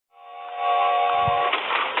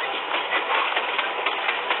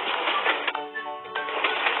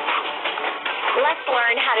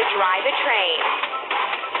drive a train.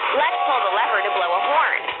 Let's pull the lever to blow a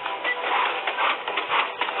horn.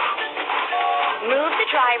 Move the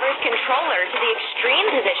driver's controller to the extreme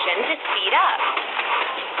position to speed up.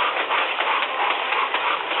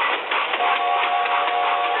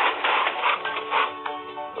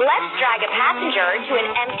 Let's drag a passenger to an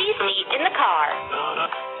empty seat in the car.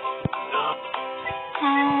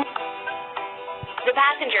 The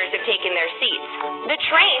passengers have taken their seats. The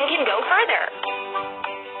train can go further.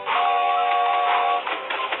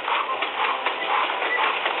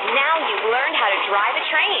 Now you've learned how to drive a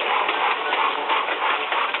train.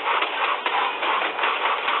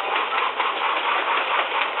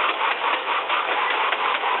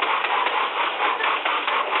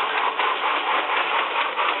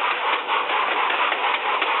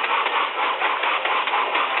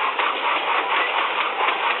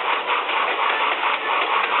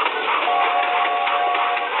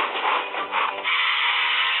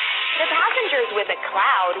 The passengers with a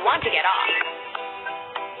cloud want to get off.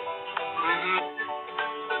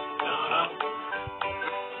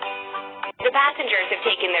 The passengers have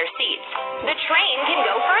taken their seats. The train can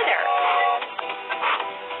go further.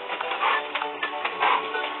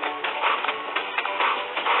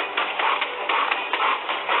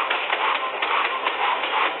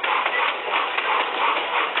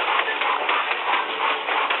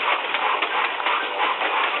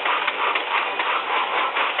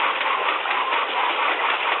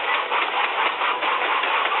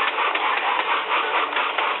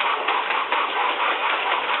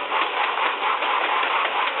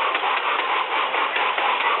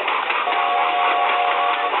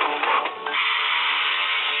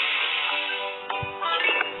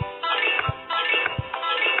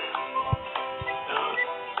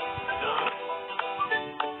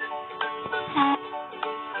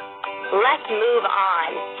 Let's move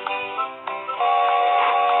on.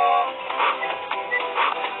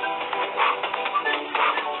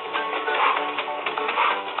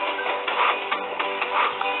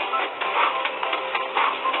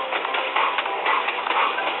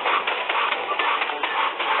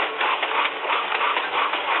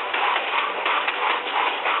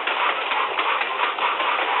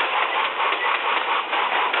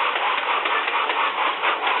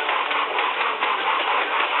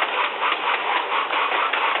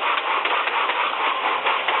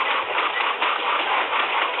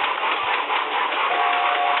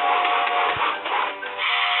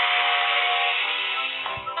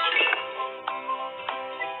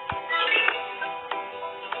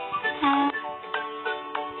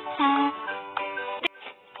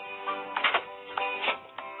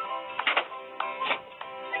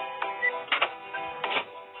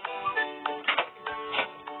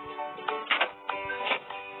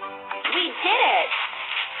 We did it!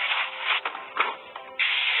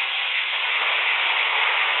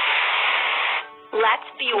 Let's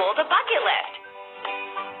fuel the bucket lift.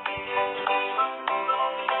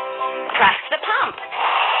 Press the pump.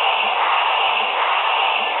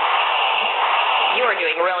 You're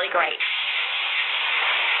doing really great.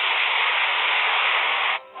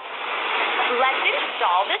 Let's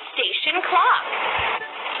install the station clock.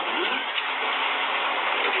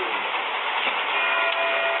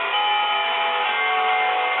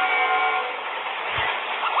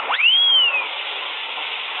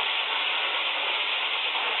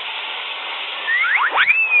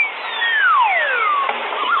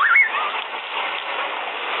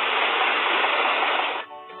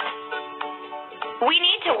 We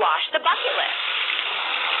need to wash the bucket lift.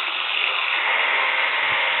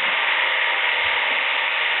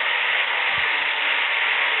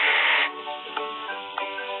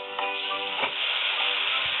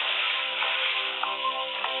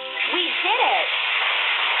 We did it!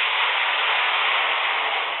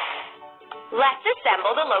 Let's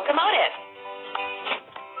assemble the locomotive.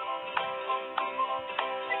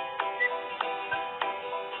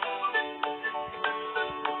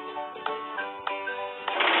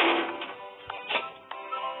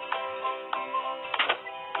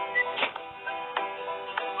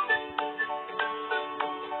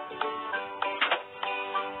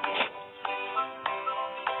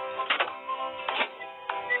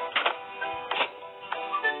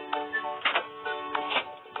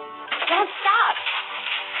 Don't stop.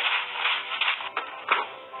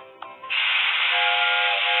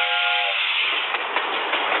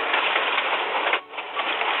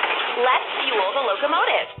 Let's fuel the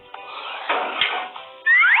locomotive.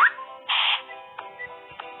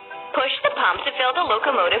 Push the pump to fill the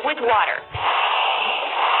locomotive with water.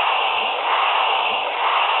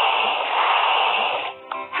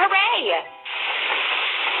 Hooray!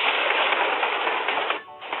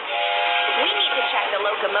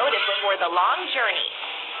 the long journey.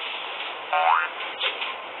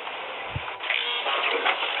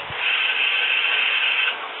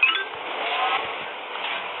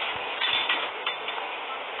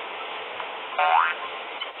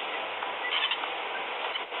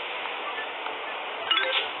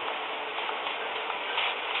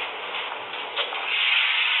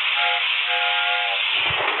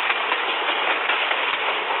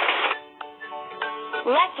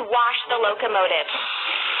 Let's wash the locomotive.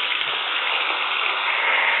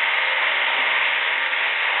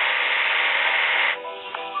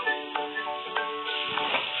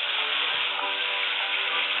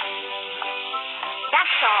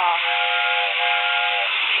 That's all.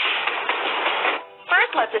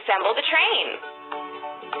 First, let's assemble the train.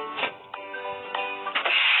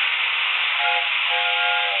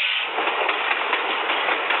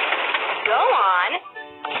 Go on.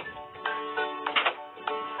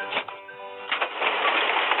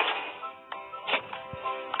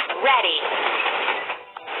 Ready.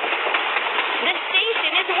 The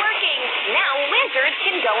station is working. Now wizards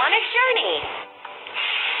can go on a journey.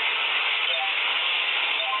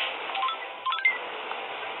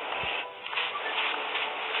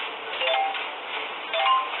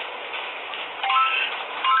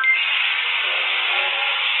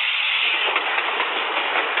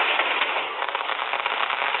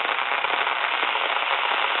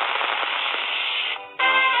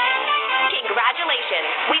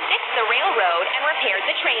 Congratulations, we fixed the railroad and repaired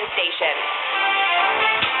the train station.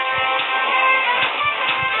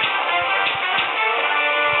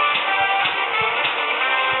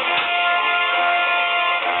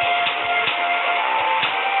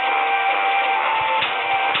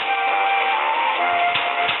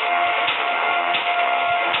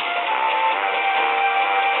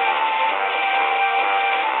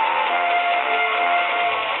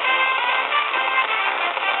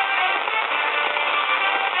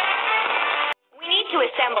 To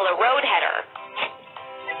assemble a road header.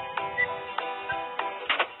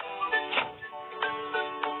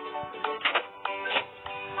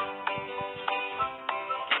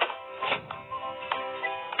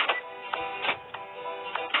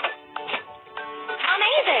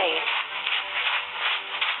 Amazing!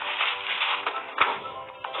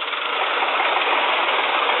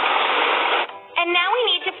 And now we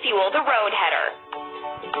need to fuel the road header.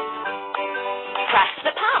 Press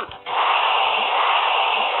the pump.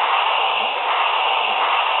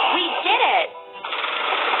 We did it!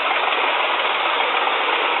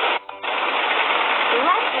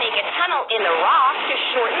 Let's make a tunnel in the rock to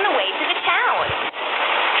shorten the way to the town.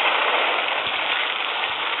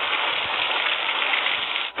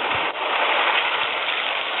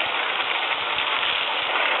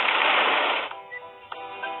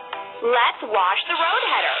 Let's wash the road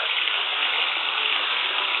header.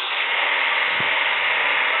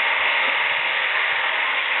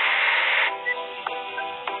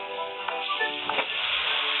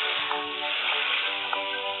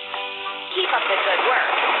 Keep up the good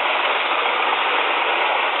work.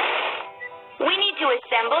 We need to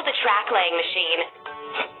assemble the track laying machine.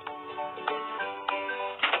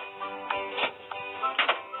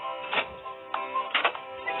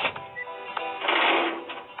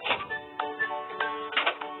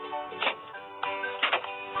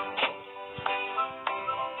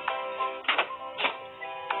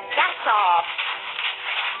 That's all.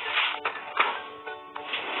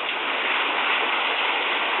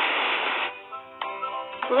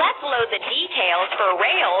 Let's load the details for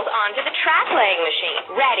rails onto the track laying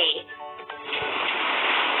machine. Ready.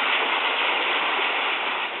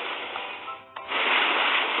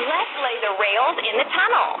 Let's lay the rails in the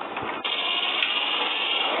tunnel.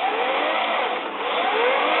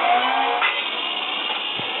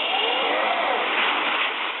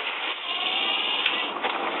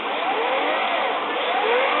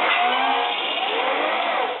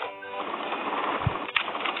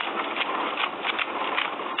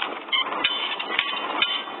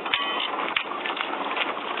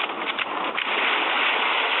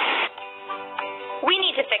 We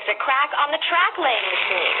need to fix a crack on the track laying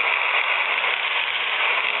machine.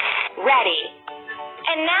 Ready.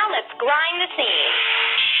 And now let's grind the seam.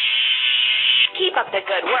 Keep up the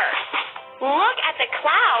good work. Look at the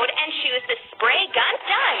cloud and choose the spray gun.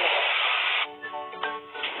 Done.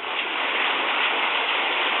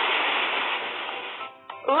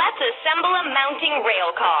 Let's assemble a mounting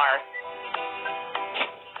rail car.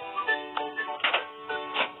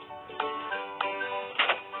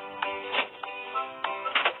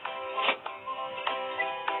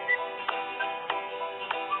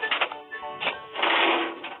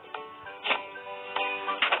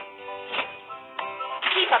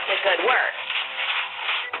 Keep up the good work.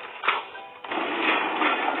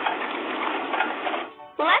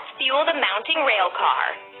 Let's fuel the mounting rail car.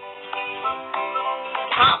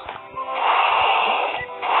 Pump.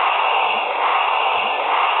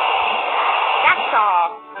 That's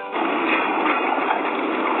all.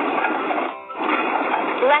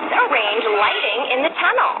 Let's arrange lighting in the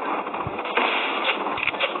tunnel.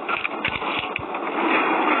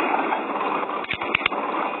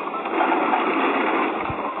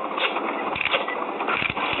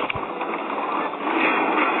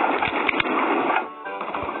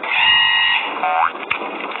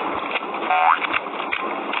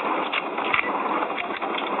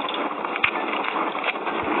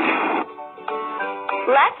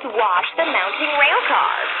 Let's wash the mounting rail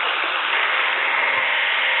car.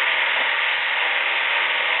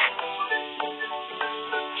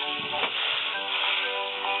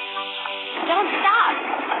 Don't stop.